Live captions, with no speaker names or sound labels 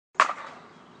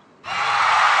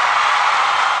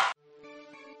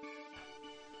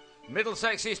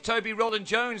Middlesex's Toby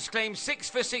Rowland-Jones claimed 6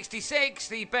 for 66,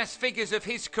 the best figures of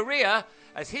his career,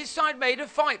 as his side made a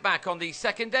fight back on the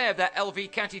second day of their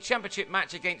LV County Championship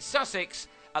match against Sussex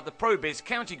at the PROBIZ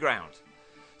County Ground.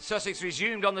 Sussex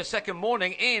resumed on the second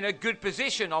morning in a good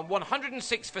position on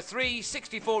 106 for 3,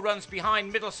 64 runs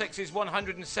behind Middlesex's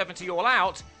 170 all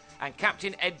out, and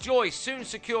captain Ed Joyce soon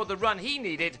secured the run he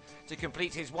needed to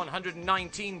complete his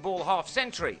 119 ball half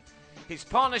century. His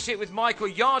partnership with Michael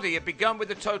Yardy had begun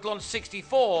with a total on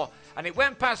 64, and it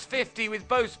went past 50 with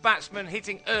both batsmen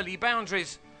hitting early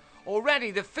boundaries.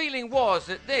 Already the feeling was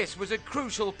that this was a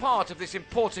crucial part of this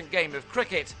important game of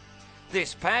cricket.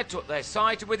 This pair took their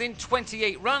side to within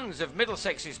 28 runs of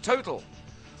Middlesex's total.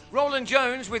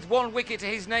 Rowland-Jones, with one wicket to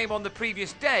his name on the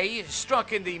previous day,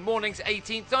 struck in the morning's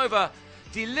 18th over,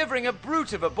 delivering a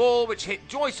brute of a ball which hit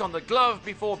Joyce on the glove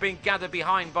before being gathered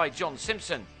behind by John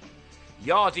Simpson.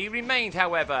 Yardy remained,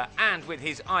 however, and with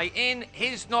his eye in,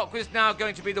 his knock was now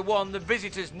going to be the one the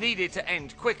visitors needed to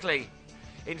end quickly.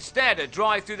 Instead, a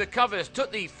drive through the covers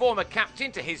took the former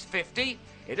captain to his 50.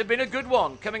 It had been a good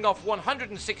one, coming off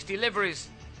 160 deliveries.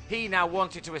 He now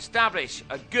wanted to establish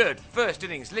a good first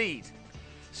innings lead.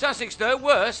 Sussex, though,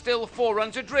 were still 4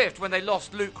 runs adrift when they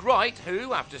lost Luke Wright,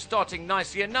 who, after starting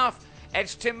nicely enough,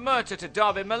 edged Tim Murtagh to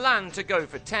David Milan to go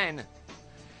for 10.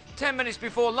 10 minutes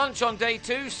before lunch on day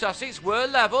 2, Sussex were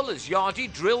level as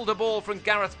Yardy drilled a ball from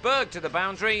Gareth Berg to the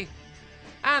boundary.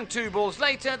 And 2 balls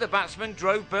later, the batsman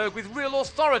drove Berg with real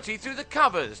authority through the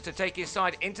covers to take his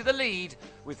side into the lead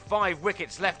with 5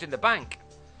 wickets left in the bank.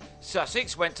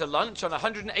 Sussex went to lunch on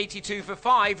 182 for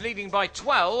 5, leading by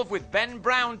 12, with Ben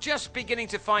Brown just beginning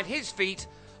to find his feet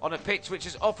on a pitch which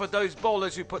has offered those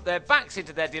bowlers who put their backs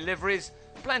into their deliveries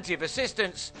plenty of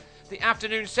assistance. The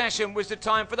afternoon session was the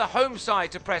time for the home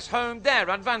side to press home their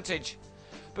advantage.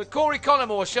 But Corey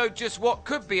Collymore showed just what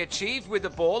could be achieved with the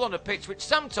ball on a pitch which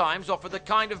sometimes offered the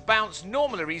kind of bounce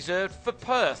normally reserved for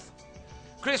Perth.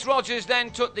 Chris Rogers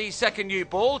then took the second new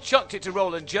ball, chucked it to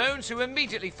Rowland-Jones, who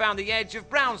immediately found the edge of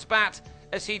Brown's bat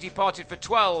as he departed for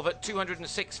 12 at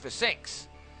 206 for 6.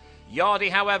 Yardy,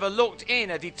 however, looked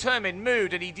in a determined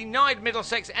mood, and he denied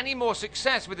Middlesex any more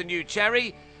success with the new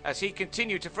cherry as he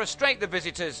continued to frustrate the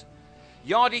visitors.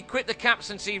 Yardy quit the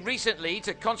captaincy recently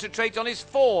to concentrate on his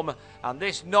form, and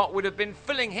this knock would have been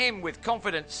filling him with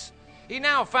confidence. He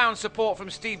now found support from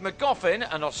Steve McGoffin,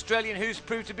 an Australian who's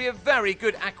proved to be a very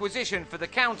good acquisition for the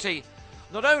county.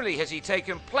 Not only has he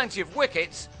taken plenty of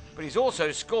wickets, but he's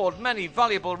also scored many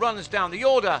valuable runs down the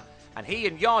order, and he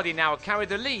and Yardy now carry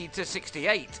the lead to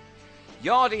 68.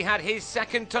 Yardy had his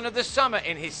second ton of the summer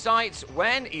in his sights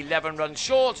when, 11 runs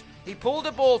short, he pulled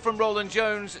a ball from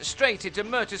Rowland-Jones straight into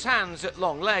Murtagh's hands at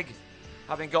long leg.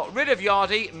 Having got rid of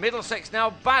Yardy, Middlesex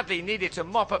now badly needed to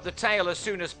mop up the tail as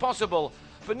soon as possible,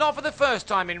 but not for the first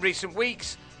time in recent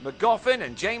weeks. McGoffin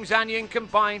and James Anyon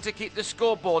combined to keep the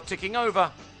scoreboard ticking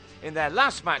over. In their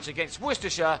last match against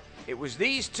Worcestershire, it was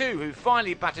these two who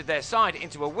finally battered their side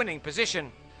into a winning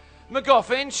position.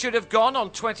 McGoffin should have gone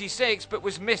on 26 but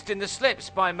was missed in the slips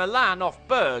by Milan off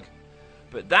Berg.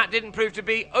 But that didn't prove to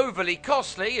be overly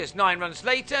costly as 9 runs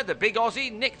later the big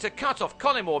Aussie nicked a cut off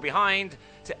Collymore behind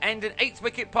to end an 8th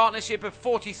wicket partnership of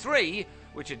 43,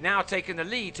 which had now taken the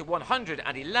lead to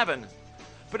 111.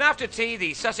 But after tea,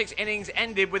 the Sussex innings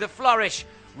ended with a flourish.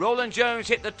 Rowland-Jones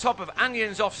hit the top of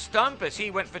Anyon's off stump as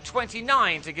he went for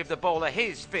 29 to give the bowler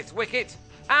his 5th wicket.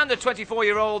 And the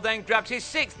 24-year-old then grabbed his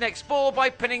 6th next ball by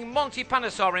pinning Monty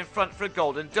Panesar in front for a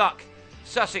golden duck.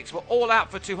 Sussex were all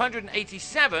out for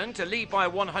 287 to lead by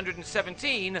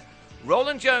 117,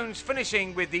 Rowland-Jones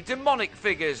finishing with the demonic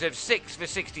figures of 6 for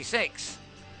 66.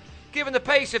 Given the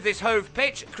pace of this Hove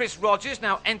pitch, Chris Rogers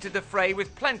now entered the fray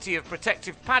with plenty of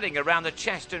protective padding around the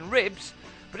chest and ribs,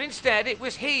 but instead it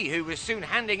was he who was soon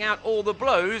handing out all the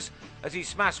blows as he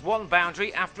smashed one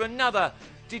boundary after another,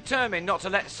 determined not to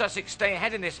let Sussex stay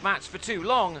ahead in this match for too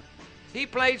long. He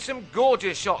played some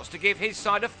gorgeous shots to give his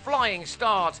side a flying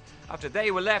start after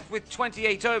they were left with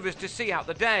 28 overs to see out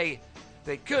the day.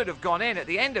 They could have gone in at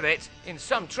the end of it in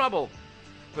some trouble.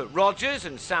 But Rogers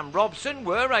and Sam Robson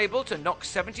were able to knock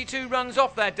 72 runs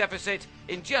off their deficit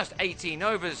in just 18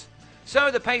 overs.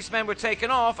 So the pacemen were taken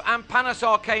off and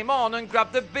Panesar came on and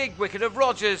grabbed the big wicket of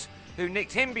Rogers, who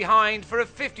nicked him behind for a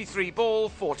 53 ball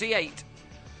 48.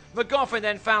 McGoffin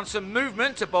then found some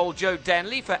movement to bowl Joe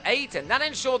Denley for 8, and that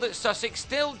ensured that Sussex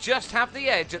still just have the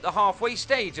edge at the halfway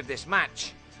stage of this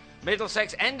match.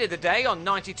 Middlesex ended the day on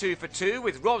 92 for 2,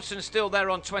 with Robson still there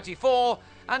on 24,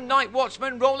 and night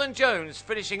watchman Rowland-Jones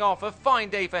finishing off a fine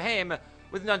day for him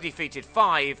with an undefeated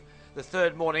 5. The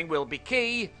third morning will be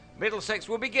key. Middlesex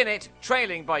will begin it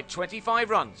trailing by 25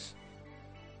 runs.